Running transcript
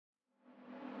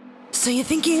So you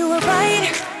think you were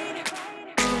right?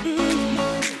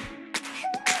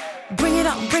 Bring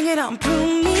it on,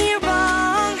 prove me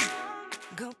wrong.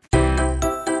 Go.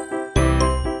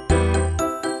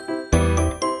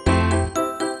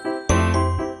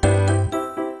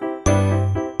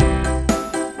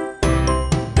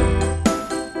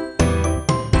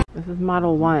 This is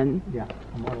Model 1. Yeah,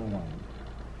 Model 1.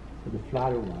 So the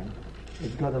flatter one.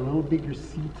 It's got a little bigger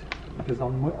seat because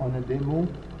on a demo,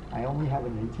 I only have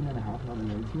an 18.5, not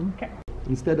an 18. Okay.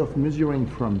 Instead of measuring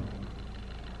from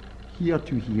here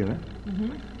to here,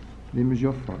 they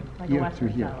measure from like here to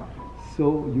here. style.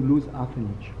 So you lose half an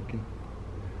inch, okay?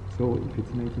 So if it's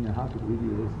an 18.5, it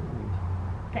really is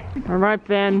an 18. All right,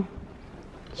 Finn.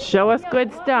 Show us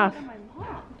good stuff.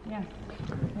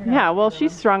 Yeah, well,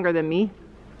 she's stronger than me.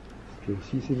 Okay,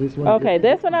 see this one? Okay,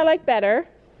 this one I like better.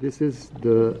 This is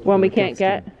the One we can't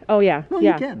get. Oh, yeah. No,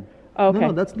 yeah. you can. Okay.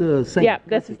 No, that's the same. Yeah,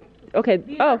 this is. Okay.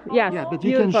 Oh, yes. Yeah, but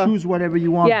you Beautiful. can choose whatever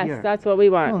you want Yes, here. that's what we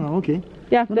want. Oh, no, okay.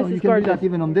 Yeah, No, this no, is you can do gorgeous. that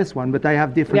even on this one, but I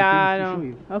have different Yeah, I things to show know.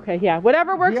 you. Okay, yeah.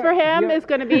 Whatever works for him is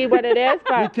going to be what it is, We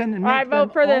but can make I vote them,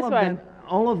 for this all of one. them,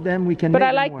 all of them we can But make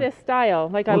I them like work. this style.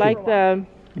 Like, I Okay. like the...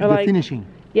 I The like, finishing.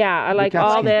 yeah, I like all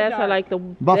capsule. this. I like the...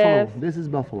 Buffalo. This. This is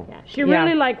buffalo. She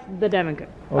really likes the Demoncote.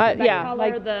 Yeah, color,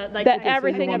 like the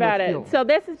everything one about that it. feels. So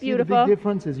this is See, the beautiful. big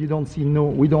difference is you don't see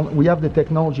we have the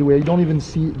technology where you don't even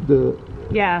see the...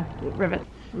 Yeah, rivet.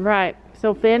 Right.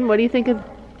 So Finn, what do you think of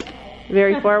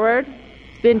Very Forward?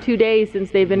 It's been 2 days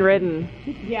since they've been ridden.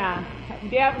 Yeah.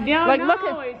 Yeah, Like, no look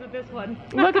at- noise with this one.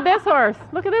 Look at this horse.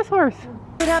 Look at this horse.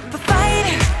 Put up a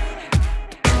fight.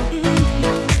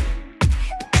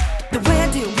 The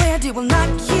where do will knock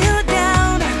you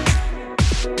down.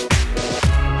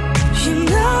 You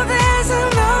know there's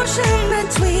an ocean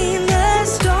between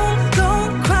us.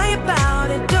 Don't cry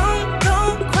about it. Don't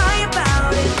cry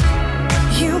about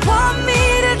it. You want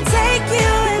me to take you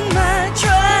in my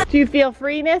trust. Do you feel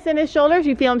freeness in his shoulders?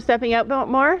 You feel him stepping out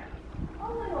more?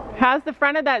 How's the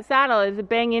front of that saddle? Does it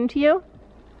bang into you?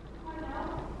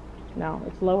 No,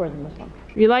 it's lower than this one.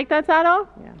 You like that saddle?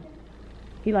 Yeah.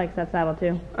 He likes that saddle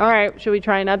too. All right. Should we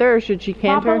try another, or should she Pop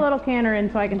canter? a little canter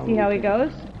in so I can see how he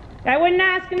goes. I wouldn't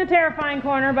ask in the terrifying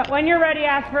corner, but when you're ready,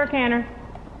 ask for a canter.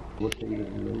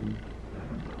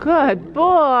 Good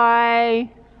boy.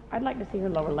 I'd like to see her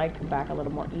lower leg come back a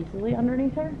little more easily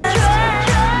underneath her.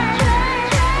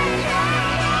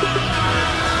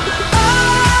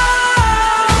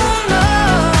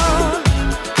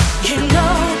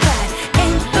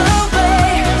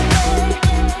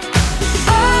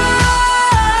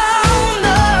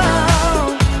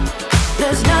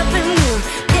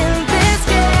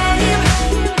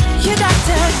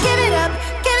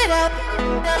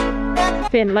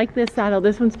 Finn, like this saddle.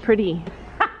 This one's pretty.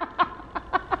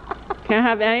 Can't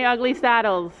have any ugly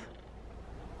saddles.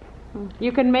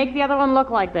 You can make the other one look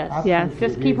like this. Yes.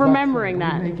 Just keep remembering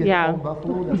that. Make it Yeah. all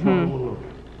buffalo, that's how it will look.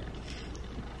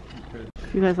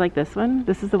 You guys like this one?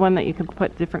 This is the one that you can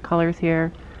put different colors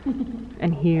here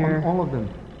and here. All of them.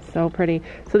 So pretty.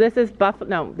 So this is buffalo.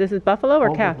 No, this is buffalo or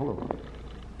All calf? buffalo.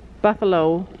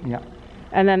 Buffalo. Yeah.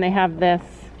 And then they have this.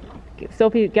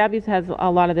 Gabby's has a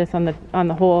lot of this on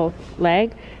the whole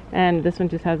leg, and this one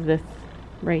just has this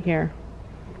right here.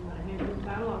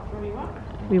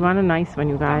 We want a nice one,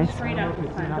 you guys. Straight up.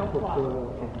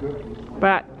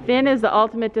 But Finn is the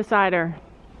ultimate decider.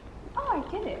 Oh,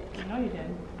 I did it. I know you did.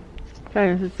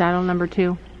 Okay, this is saddle number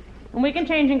 2. And we can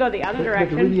change and go the other But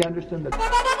direction. really understand that.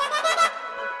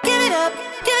 Give it up.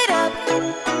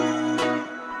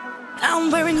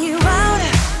 I'm wearing you out.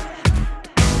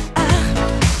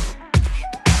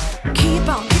 Keep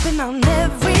on keeping on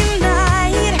every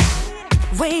night.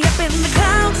 Way up in the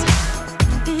clouds.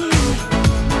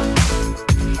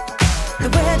 The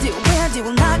where do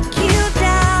will knock you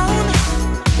down.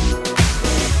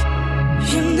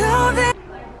 You know that.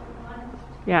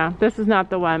 Yeah, this is not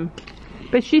the one.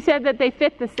 But she said that they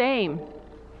fit the same.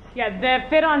 Yeah, the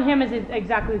fit on him is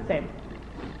exactly the same.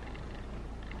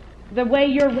 The way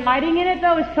you're riding in it,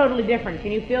 though, is totally different.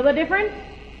 Can you feel the difference?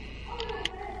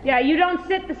 Yeah, you don't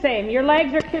sit the same. Your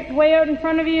legs are kicked way out in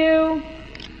front of you.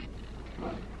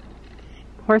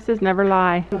 Horses never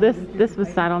lie. This was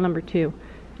saddle number 2,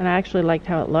 and I actually liked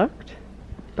how it looked.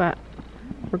 But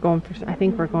I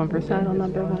think we're going for saddle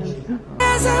number 1.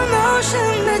 There's an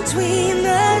ocean between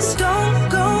us. Don't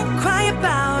go cry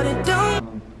about it.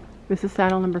 Don't. This is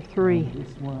saddle number 3.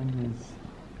 This one is...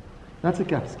 That's a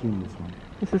calf skin, this one.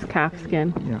 This is calf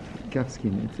skin. Yeah, calf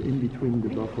skin. It's in between the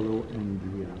buffalo and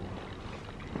the...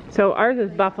 So ours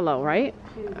is buffalo, right?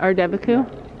 Our Debaku?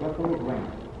 buffalo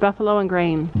grain. Buffalo and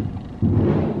grain.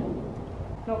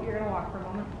 No, you're going to walk for a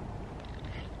moment.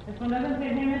 This one doesn't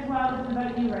fit him as well. This is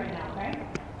about you right now, okay?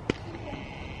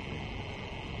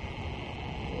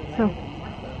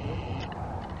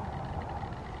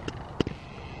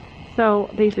 So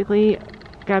basically,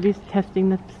 Gabby's testing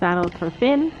the saddle for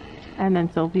Finn, and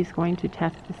then Sophie's going to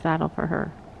test the saddle for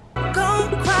her.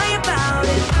 Don't cry about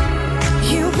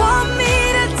it. You want me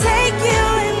to take you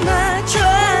in my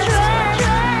trust.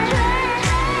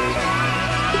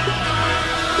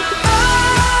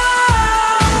 Oh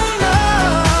no,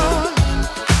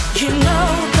 you know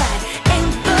that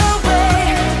ain't the way.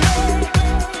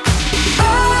 Oh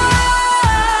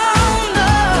no,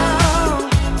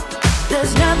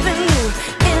 there's nothing new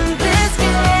in this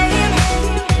game.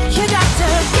 You got to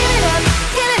give it up,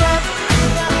 give it up.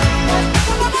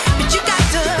 But you got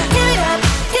to give it up,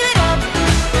 give it up.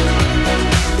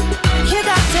 You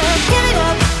got to give it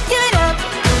up, give it up.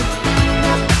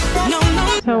 No,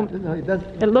 no. So No, it does.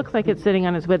 it looks like it's sitting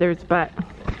on his withers, but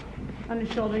On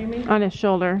his shoulder, you mean? on his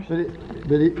shoulder, But it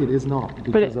is not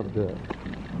because of the.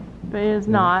 but it is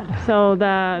not. So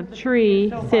the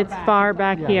tree sits far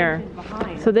back here.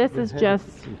 Behind. So this is just,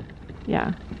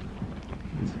 yeah,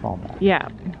 It's fall back. yeah.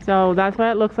 So that's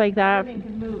why it looks like that. Everything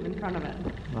can move in front of it.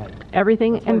 Right.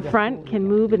 Everything in front can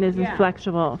move and is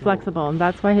flexible, and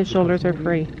that's why his shoulders are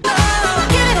free. Give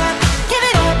it up, give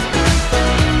it up.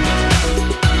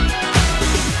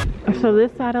 So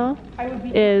this saddle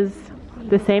is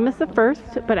the same as the first,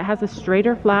 but it has a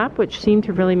straighter flap, which seemed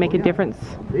to really make a difference.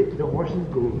 The horses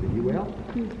go really well.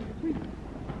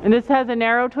 And this has a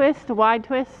narrow twist, a wide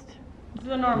twist, This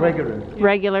is a normal. Regular.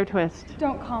 regular twist.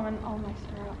 Don't comment on my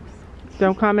stirrups.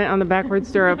 Don't comment on the backward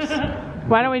stirrups.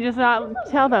 Why don't we just not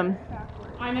tell them?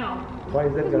 I know. Why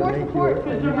is that more gonna make you? support,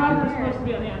 Because the rubber's supposed to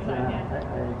be on the outside,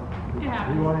 yeah. It You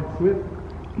happens. want it swift?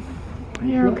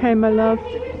 You're okay, my love.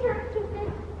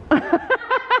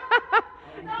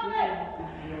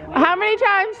 How many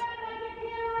times?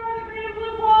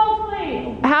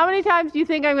 How many times do you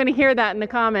think I'm going to hear that in the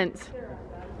comments?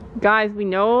 Guys, we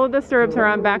know the stirrups are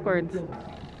on backwards.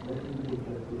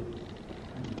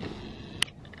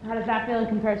 How does that feel in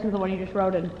comparison to the one you just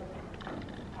rode in?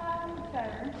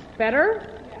 Better. Better?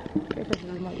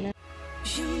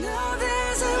 You know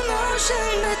there's an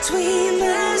ocean between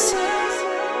us.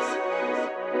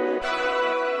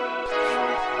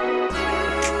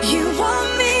 You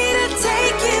want me to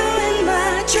take you in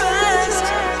my trust.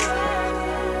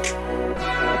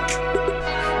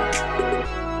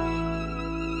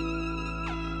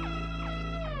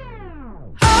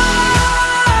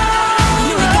 Oh,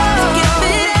 you got to give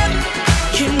it up.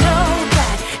 You know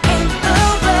that ain't the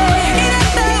way. It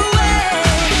ain't the way.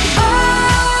 Oh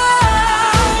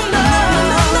no,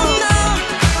 no, no, no.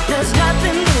 There's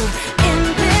nothing new in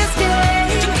this game.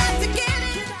 You got to get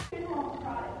it.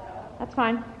 That's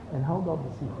fine. And how about the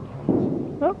seat?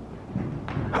 Oh.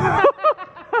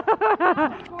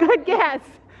 Good guess.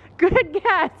 Good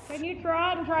guess. Can you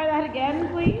try and try that again,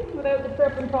 please, without the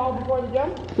trip and fall before the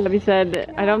jump? Debbie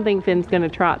said, I don't think Finn's going to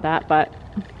trot that, but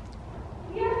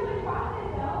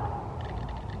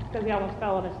Because he almost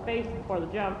fell on his face before the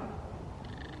jump.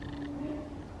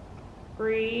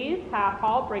 Breathe, half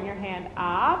halt, bring your hand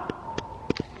up.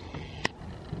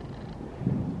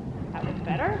 That was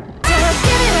better. Give it up,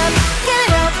 give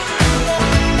it up.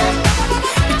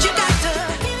 But you got to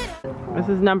give it up. this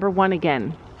is number 1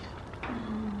 again.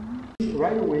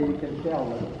 Right away you can tell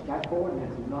that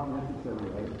forwardness is not necessary,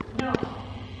 right? No.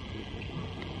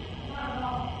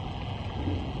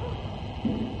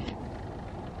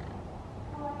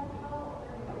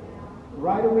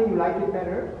 Right away you like it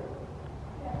better?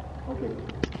 Okay.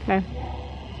 Okay.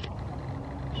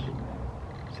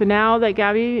 So now that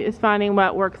Gabby is finding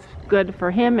what works good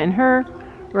for him and her,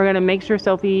 we're going to make sure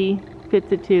Sophie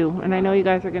fits it too. And I know you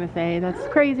guys are going to say, that's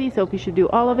crazy, Sophie should do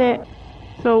all of it.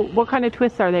 So what kind of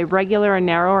twists are they? Regular and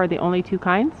narrow are the only 2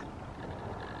 kinds?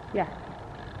 Yeah.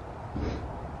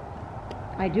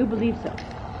 I do believe so.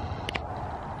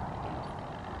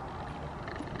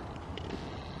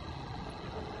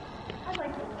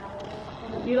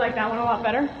 You like that one a lot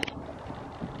better?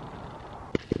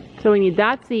 So we need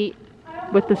that seat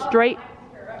with the straight,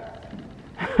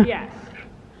 Yes.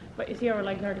 But you see how her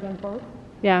legs are already going forward?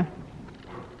 yeah.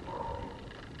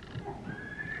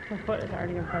 Her foot is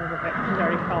already in front of her hip. She's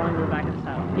already falling to the back of the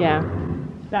saddle. Yeah,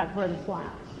 That's where the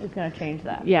slap is going to change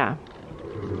that. yeah.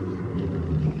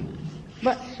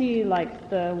 But she likes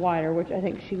the wider, which I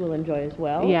think she will enjoy as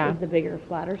well. Yeah. Is the bigger,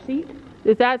 flatter seat.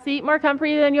 Is that seat more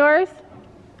comfy than yours?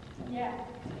 You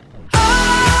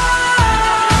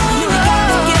got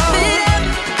to give it up.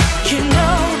 You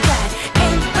know that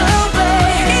ain't the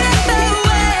way. It ain't the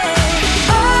way.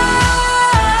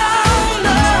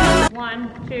 Oh no.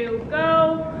 1, 2,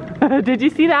 go. Did you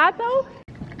see that though?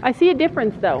 I see a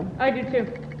difference though. I do too.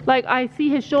 Like I see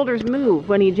his shoulders move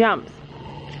when he jumps.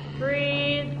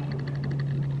 Breathe.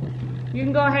 You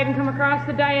can go ahead and come across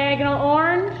the diagonal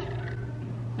orange.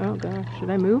 Oh gosh, should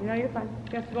I move? No, you're fine.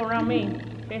 You have to go around me.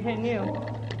 It's hitting you.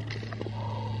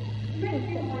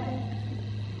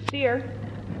 Steer.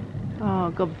 Oh,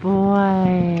 good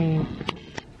boy.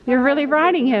 You're really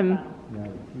riding him.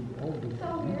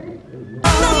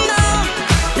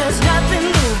 There's nothing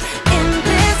new in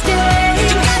this game.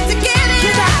 You got to get it.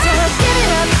 You got to get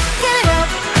it up, get it up.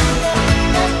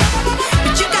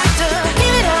 But you got to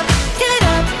get it up, get it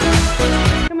up.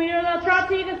 Can we do a little trot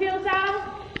so you can feel the saddle?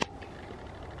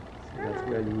 That's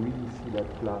where you really see that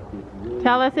flap. Really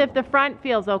Tell us if the front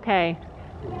feels okay.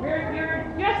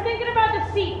 You're just thinking about the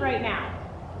seat right now.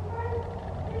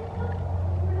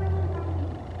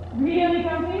 Really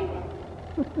comfy?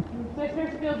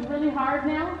 Sisters feels really hard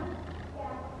now?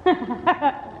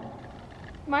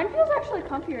 Mine feels actually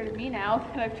comfier to me now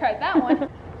that I've tried that one.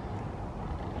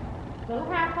 Little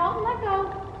half halt and let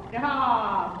go.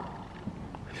 Yeah.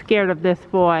 Scared of this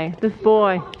boy. This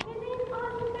boy.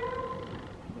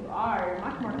 You are. You're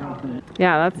much more confident.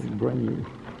 Yeah, that's. brand new.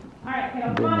 All right,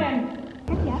 kiddo, come on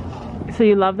in. So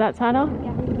you love that saddle?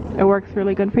 Yeah. It works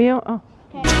really good for you? Oh.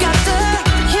 You got to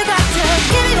get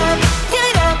it up, get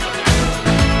it up.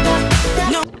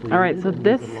 No. All right, so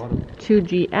this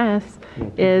 2GS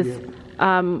is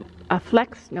a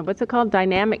flex, no, what's it called?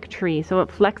 Dynamic tree. So it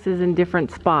flexes in different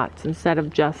spots instead of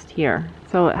just here.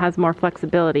 So it has more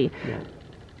flexibility,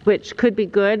 which could be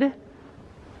good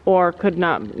or could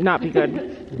not be good.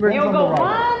 It'll go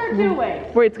one or two ways.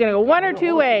 Where it's going to go one or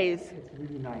two ways. It's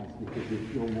really nice because you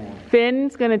feel more.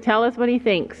 Finn's going to tell us what he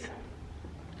thinks.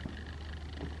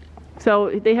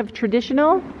 So they have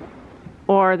traditional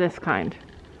or this kind.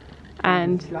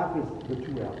 And Flap is the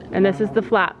 2L. And this is the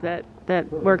flap that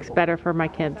works better for my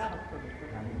kids.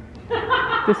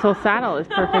 This whole saddle is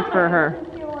perfect for her.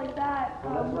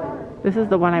 This is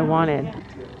the one I wanted.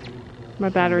 My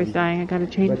battery's dying. I gotta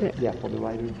change it. Yeah, for the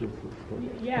rider, this is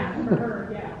good. Yeah, for her,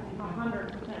 yeah,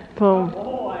 100%. Boom.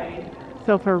 Boy.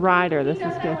 So for rider, this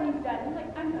is good.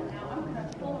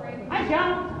 I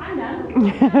jumped. I'm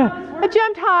done. I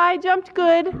jumped high, jumped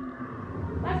good.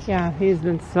 Yeah, he's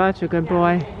been such a good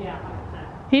boy.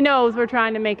 He knows we're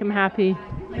trying to make him happy.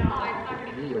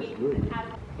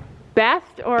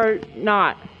 Best or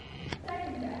not?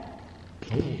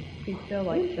 He still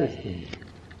likes this.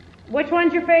 Which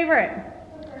one's your favorite?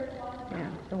 Yeah,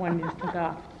 the one you just took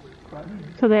off.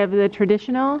 So they have the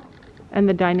traditional and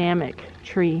the dynamic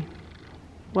tree.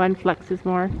 One flexes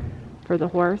more for the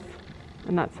horse,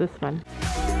 and that's this one.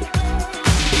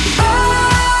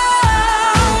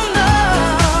 Oh,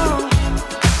 no.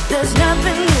 There's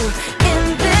nothing new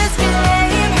in this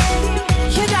game.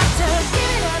 You got to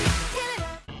get it up, get it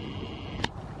up.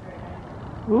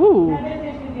 Ooh. I did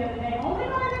this the other day. Only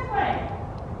going this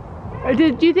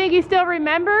way. Do you think he still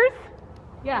remembers?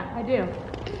 Yeah, I do.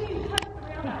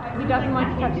 He doesn't like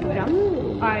to touch the jump.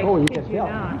 Oh, you kid can you tell.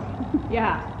 not.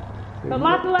 Yeah. So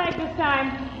lots of legs this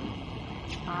time.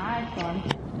 Alright, son.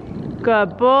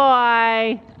 Good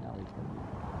boy.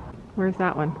 Where's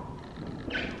that one?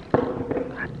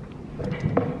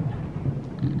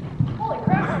 Holy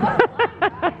crap,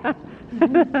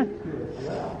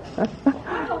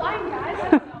 that's a line, guys. I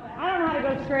don't know that. I don't know how to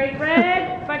go straight,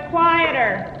 Red, but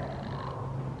quieter.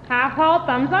 Half halt,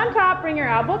 thumbs on top, bring your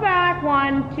elbow back.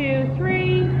 1, 2,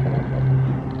 3.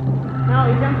 No,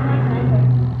 you jumped nice.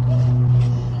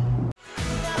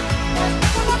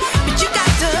 But you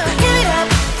got to get it up,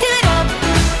 get it up.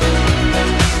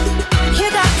 You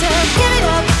got to get it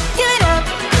up, get it up.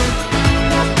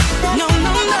 No,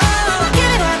 no, no.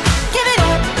 Get it up, get it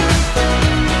up.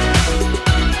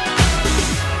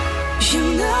 You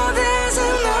know there's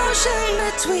an ocean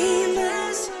between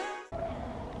us.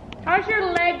 How's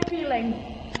your leg feeling?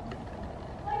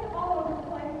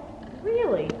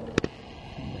 Really?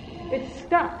 It's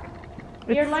stuck.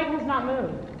 Your leg has not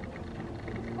moved.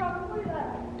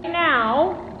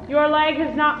 Now, your leg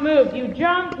has not moved. You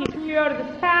jumped, he threw you out of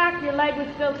the pack, your leg was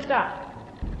still stuck.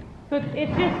 So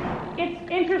it's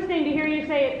interesting to hear you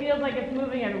say it feels like it's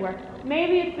moving everywhere.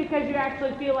 Maybe it's because you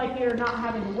actually feel like you're not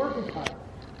having to work as hard.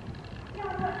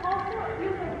 Yeah, but also it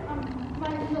feels like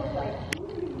mine feels like.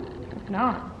 It's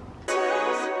not.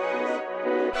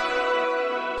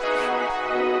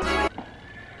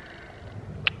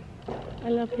 I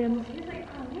love him.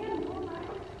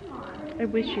 I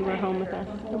wish you were home with us.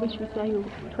 I wish we saw you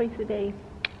twice a day.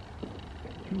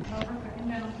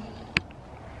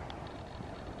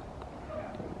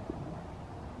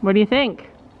 What do you think?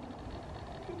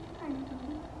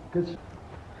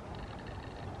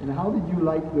 And how did you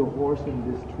like the horse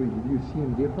in this tree? Did you see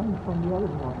him different from the others?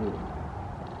 Not really.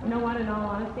 You know what, in all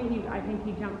honesty, I think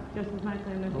he jumped just as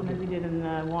nicely in this one as he did in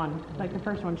the one, like the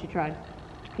first one she tried.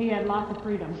 He had lots of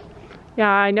freedom. Yeah,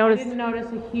 I I noticed. didn't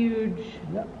notice a huge...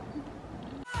 Yeah.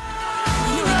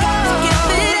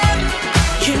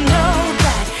 You know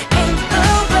that ain't the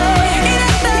way,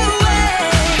 ain't the way.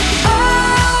 Oh,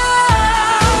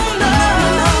 no,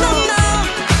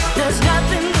 there's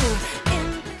nothing new in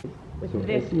with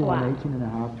this SE1, black. 18 and a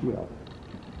half, 12.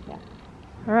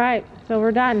 All right, so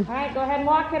we're done. All right, go ahead and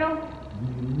walk, kiddo. Do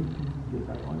you need to use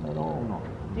that one at all or not?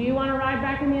 Do you want to ride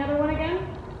back in the other one again?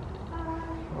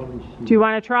 Probably she. Do you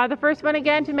want to try the first one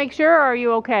again to make sure, or are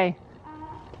you okay?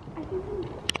 I think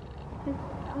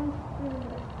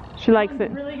She likes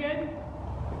it. Really good?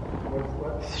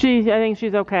 I think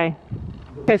she's okay.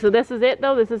 Okay, so this is it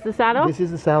though? This is the saddle? This is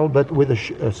the saddle, but with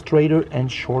a straighter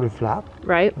and shorter flap.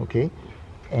 Right. Okay.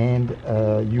 And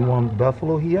you want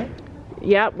buffalo here?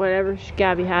 Yeah, whatever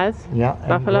Gabby has. Yeah. And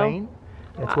Buffalo. grain?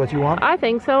 That's what you want? I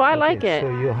think so. I Okay, like it. So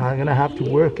you're gonna have to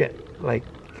work it, like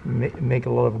make a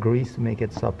lot of grease to make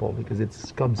it supple because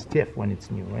it's come stiff when it's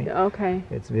new, right? Okay.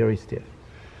 It's very stiff.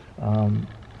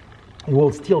 It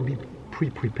will still be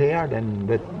pre-prepared,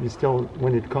 but you still,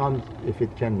 when it comes, if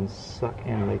it can suck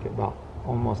in like about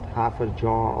almost half a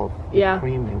jar of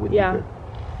cream, it would be good.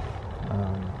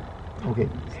 Okay,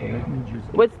 so let me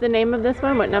just... What's the name of this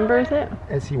one? What number is it?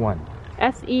 SE1.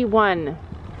 SE1.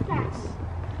 Yes.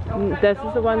 This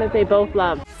is the one that they both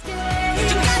love. You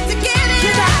got to get it,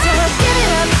 you got to get it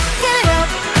up, get it up.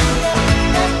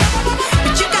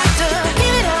 But you got to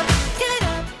get it up, get it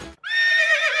up.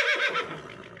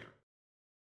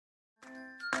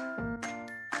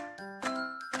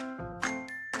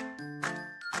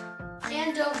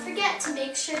 And don't forget to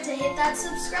make sure to hit that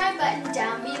subscribe button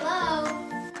down below.